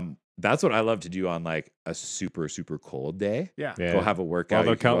 That's what I love to do on like a super cold day. Go have a workout.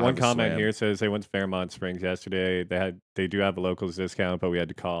 Well, one comment here says they went to Fairmont Springs yesterday. They do have a locals discount, but we had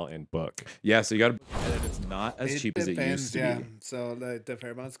to call and book. Yeah, so you got to. It's not as cheap as it used to be. So the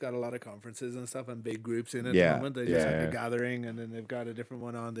Fairmont's got a lot of conferences and stuff and big groups in it at the moment. They just had a gathering, and then they've got a different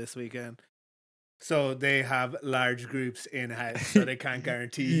one on this weekend. So they have large groups in-house, so they can't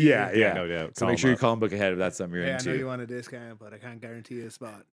guarantee. No doubt. So make sure you call and book ahead if that's something you're into. I know you want a discount, but I can't guarantee you a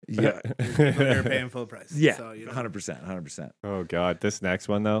spot. They're paying full price. Yeah, so, 100%. Oh God, this next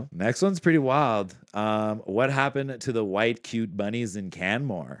one though. Next one's pretty wild. What happened to the white cute bunnies in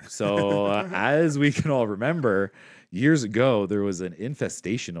Canmore? So as we can all remember, years ago, there was an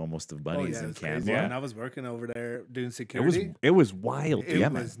infestation almost of bunnies in Canmore. And I was working over there doing security. It was wild.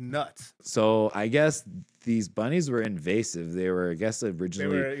 It was nuts. So I guess these bunnies were invasive. They were, I guess,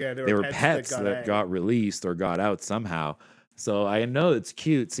 originally they were pets that got released or got out somehow. So I know it's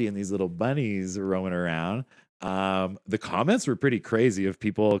cute seeing these little bunnies roaming around. The comments were pretty crazy of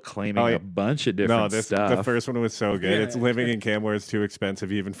people claiming a bunch of different stuff. The first one was so good. It's living in Canmore is too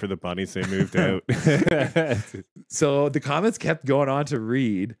expensive even for the bunnies. They moved out. So the comments kept going on to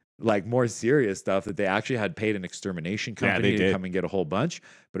read like more serious stuff that they actually had paid an extermination company to come and get a whole bunch.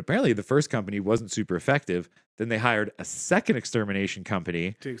 But apparently the first company wasn't super effective. Then they hired a second extermination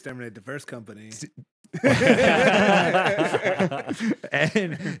company to exterminate the first company.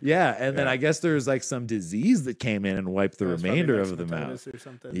 And then I guess there's like some disease that came in and wiped the remainder of them out.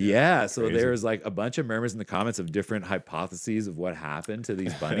 So there's like a bunch of murmurs in the comments of different hypotheses of what happened to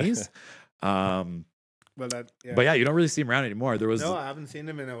these bunnies. But you don't really see them around anymore. No, I haven't seen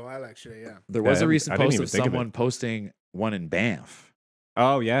them in a while actually. There was a recent post of someone posting one in Banff.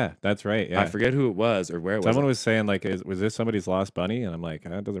 Oh yeah, that's right. Yeah, I forget who it was or where it was. Someone was saying like, was this somebody's lost bunny? And I'm like,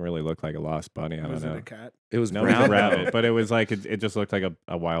 that doesn't really look like a lost bunny. I don't Was know. it a cat? It was No, it was brown a rabbit, though. but it was like it just looked like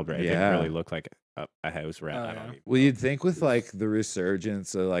a wild rabbit. It didn't Yeah. really look like a house rat. Oh, I yeah. don't even Well, know. you'd think with like the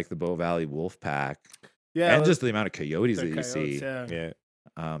resurgence of like the Bow Valley wolf pack Yeah, and just the amount of coyotes the that you see, coyotes, yeah.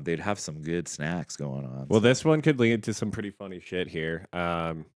 Yeah. they'd have some good snacks going on. Well, so. this one could lead to some pretty funny shit here.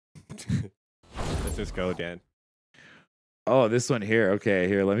 Let's just go, Dan. Oh, this one here. Okay,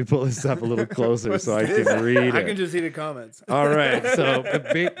 here, let me pull this up a little closer so I What's can read it. I can just see the comments. All right. So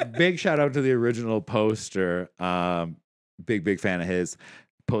a big shout out to the original poster. Big fan of his.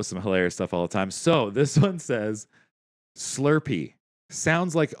 Posts some hilarious stuff all the time. So this one says Slurpee.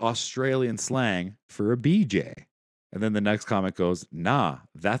 Sounds like Australian slang for a BJ. And then the next comment goes, nah,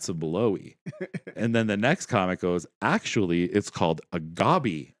 that's a blowy. And then the next comment goes, actually, it's called a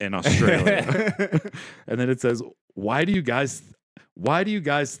gobby in Australia. And then it says, why do you guys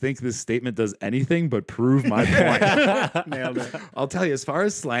think this statement does anything but prove my point? Nailed it. I'll tell you, as far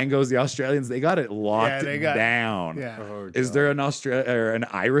as slang goes, the Australians, they got it locked down. Yeah. Oh, Is there an an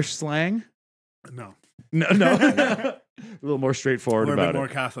Irish slang? No. No. A little more straightforward We're a about bit more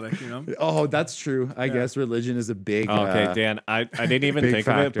it. Catholic, you know? Oh, that's true. I guess religion is a big. Okay, Dan. I didn't even big think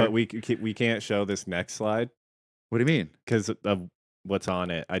of it, factor. but we can't show this next slide What do you mean? because of what's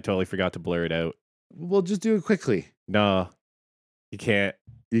on it. I totally forgot to blur it out. We'll just do it quickly. No, you can't.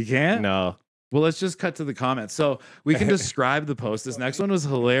 You can't? No, Well, let's just cut to the comments. So we can describe the post. This next one was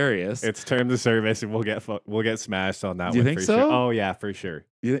hilarious. it's terms of service, and we'll get smashed on that Do you one. think for so? Sure. Oh yeah, for sure.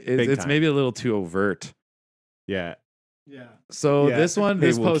 It's time. maybe a little too overt. Yeah. Yeah. So Yeah. this one, Hey,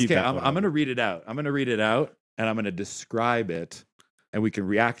 this we'll post, keep okay, that I'm one going to on. read it out. I'm going to read it out and I'm going to describe it and we can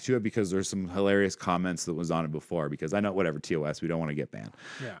react to it because there's some hilarious comments that was on it before because I know whatever TOS, we don't want to get banned.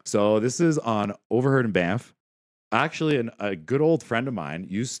 Yeah. So this is on Overheard in Banff. Actually, a good old friend of mine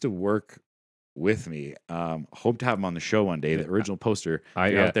used to work with me. Hope to have him on the show one day. The original poster,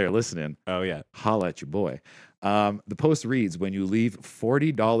 if you're out there listening, Oh yeah. holla at your boy. The post reads, when you leave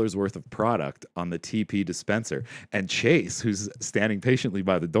 $40 worth of product on the TP dispenser. And Chase, who's standing patiently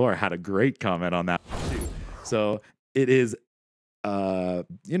by the door, had a great comment on that too. So it is,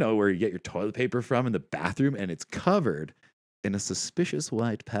 where you get your toilet paper from in the bathroom and it's covered in a suspicious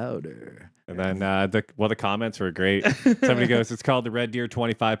white powder. And then the comments were great. Somebody goes, it's called the Red Deer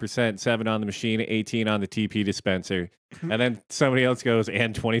 25%, 7 on the machine, 18 on the TP dispenser. And then somebody else goes,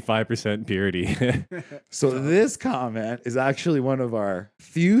 and 25% purity. So this comment is actually one of our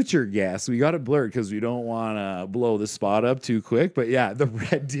future guests. We got it blurred because we don't want to blow the spot up too quick. But yeah, the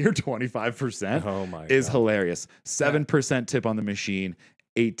Red Deer 25% Oh my is God. hilarious. 7% tip on the machine,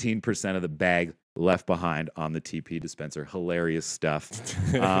 18% of the bag left behind on the TP dispenser. Hilarious stuff.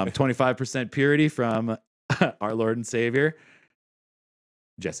 25% purity from our Lord and Savior.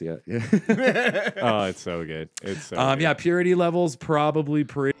 Jessica. Oh, it's so good. It's so good. Yeah, purity levels probably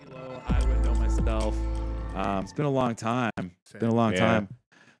pretty low. I wouldn't know myself. It's been a long time. It's been a long Yeah. time.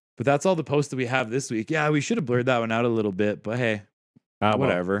 But that's all the posts that we have this week. Yeah, we should have blurred that one out a little bit, but hey, Well,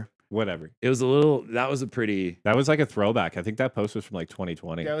 whatever. whatever. It was a little. That was a pretty. That was like a throwback. I think that post was from like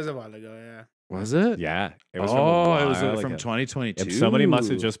 2020. That was a while ago, yeah. Was it? Yeah. It was Oh, from a it was while from ago. 2022. If somebody must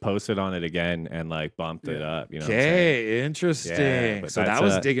have just posted on it again and like bumped it up. You know what I'm saying? Okay, interesting. Yeah, but so that that's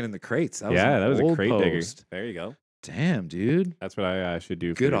was a- digging in the crates. That Yeah, was that was a old crate digger. post. There you go. Damn, dude. That's what I should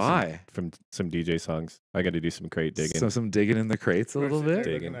do. Good for some- eye. from some DJ songs. I got to do some crate digging. So some digging in the crates a little bit.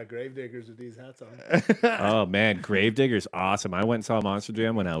 Looking at grave diggers with these hats on. Oh man, Gravedigger's awesome. I went and saw Monster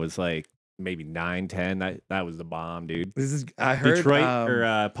Jam when I was like maybe 9, 10. That was the bomb, dude. This is. I heard Detroit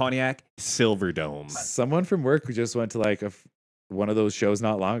or Pontiac Silver Dome. someone from work who just went to like one of those shows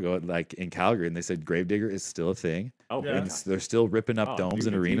not long ago, like in Calgary, and they said Gravedigger is still a thing. Oh, Yeah. big And time. they're still ripping up Oh, domes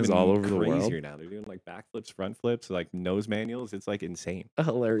dude, and it's arenas even all over the world. crazier now. They're doing like backflips, front flips, like nose manuals. It's like insane.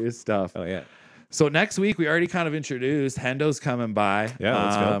 Hilarious stuff. Oh yeah. So next week we already kind of introduced Hendo's coming by. Yeah,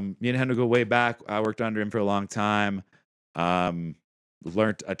 let's go. Me and Hendo go way back. I worked under him for a long time.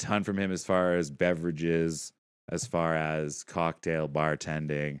 Learned a ton from him as far as beverages, as far as cocktail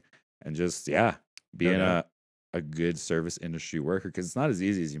bartending, and just being doubt. a good service industry worker because it's not as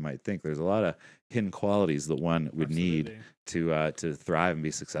easy as you might think. There's a lot of hidden qualities that one would need to thrive and be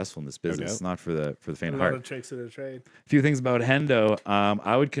successful in this business. doubt. It's not for the faint A of lot heart. of tricks of the trade. A few things about Hendo.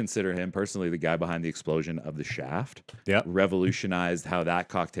 I would consider him personally the guy behind the explosion of the shaft. Yep. Revolutionized how that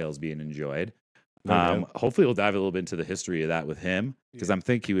cocktail is being enjoyed. No doubt. Hopefully, we'll dive a little bit into the history of that with him because Yeah. I'm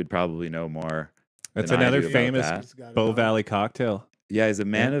think he would probably know more. That's than I another do about famous that. Just got it Bow on. Valley cocktail. Yeah, he's a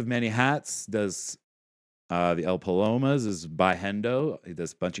man of many hats. Does the El Palomas is by Hendo. He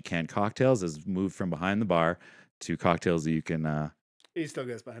does a bunch of canned cocktails. Has moved from behind the bar to cocktails that you can He still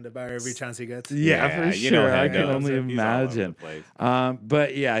gets behind the bar every chance he gets. Yeah, for you know sure. I Hendo. can only He's all over the imagine. place.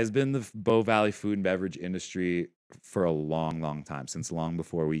 But yeah, he's been in the Bow Valley food and beverage industry for a long, long time, since long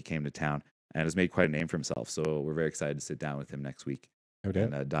before we came to town, and has made quite a name for himself. So we're very excited to sit down with him next week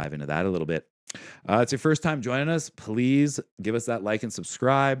and dive into that a little bit. It's your first time joining us. Please give us that like and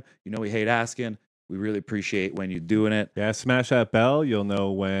subscribe. You know we hate asking. We really appreciate when you're doing it. Yeah, smash that bell. You'll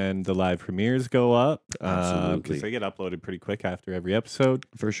know when the live premieres go up. Absolutely. Because they get uploaded pretty quick after every episode.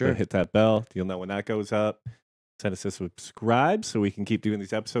 For sure. So hit that bell. You'll know when that goes up. Send us a subscribe so we can keep doing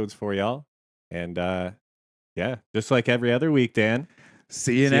these episodes for y'all. And yeah, just like every other week, Dan.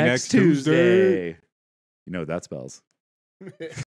 See you next Tuesday. You know what that spells.